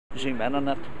zoom in on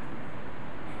it.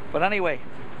 But anyway,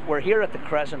 we're here at the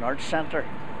Crescent Arts Centre,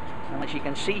 and as you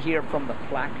can see here from the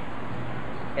plaque,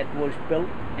 it was built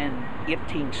in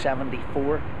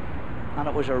 1874, and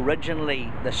it was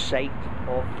originally the site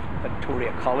of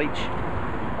Victoria College.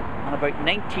 And about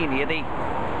 1980,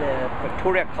 the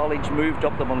Victoria College moved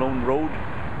up the Malone Road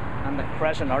and the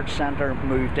Crescent Arts Centre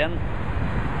moved in.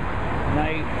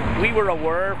 Now, we were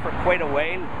aware for quite a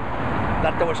while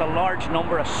that there was a large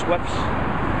number of swifts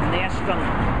nesting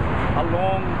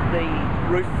along the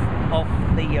roof of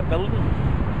the building.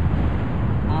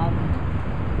 And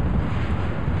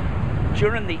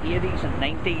during the 80s and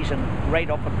 90s and right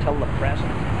up until the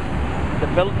present, the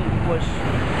building was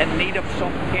in need of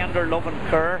some tender love and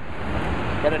care.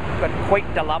 It had got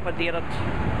quite dilapidated,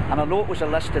 and although it was a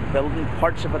listed building,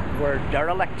 parts of it were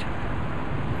derelict.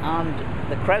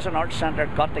 And the Crescent Arts Centre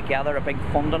got together a big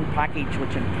funding package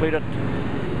which included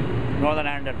Northern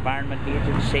Ireland Environment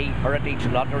Agency, Heritage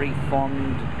Lottery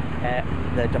Fund,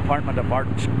 the Department of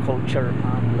Arts, Culture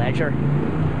and Leisure,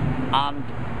 and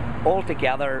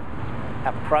altogether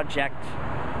a project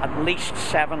at least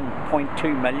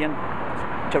 7.2 million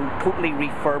to totally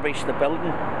refurbish the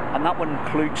building, and that would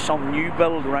include some new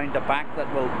build around the back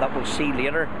that we'll see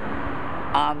later.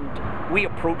 And we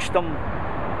approached them,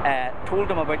 told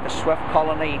them about the Swift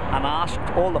Colony, and asked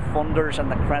all the funders in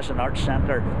the Crescent Arts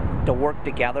Centre to work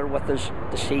together with us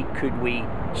to see could we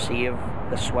save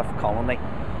the Swift Colony.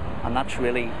 And that's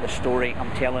really the story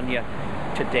I'm telling you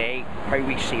today, how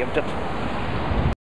we saved it.